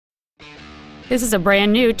This is a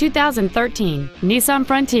brand new 2013 Nissan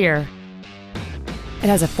Frontier. It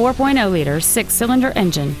has a 4.0-liter six-cylinder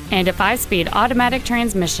engine and a 5-speed automatic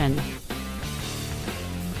transmission.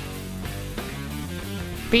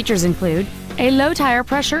 Features include a low tire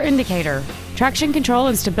pressure indicator, traction control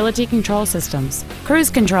and stability control systems, cruise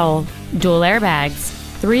control, dual airbags,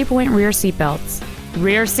 3-point rear seat belts,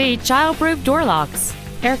 rear seat child-proof door locks,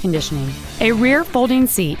 air conditioning, a rear folding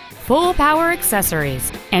seat, full power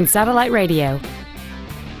accessories, and satellite radio.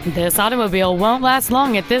 This automobile won't last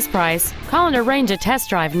long at this price. Call and arrange a test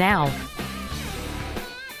drive now.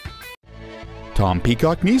 Tom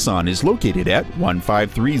Peacock Nissan is located at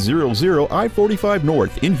 15300 I-45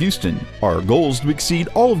 North in Houston. Our goal is to exceed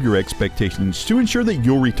all of your expectations to ensure that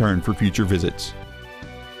you'll return for future visits.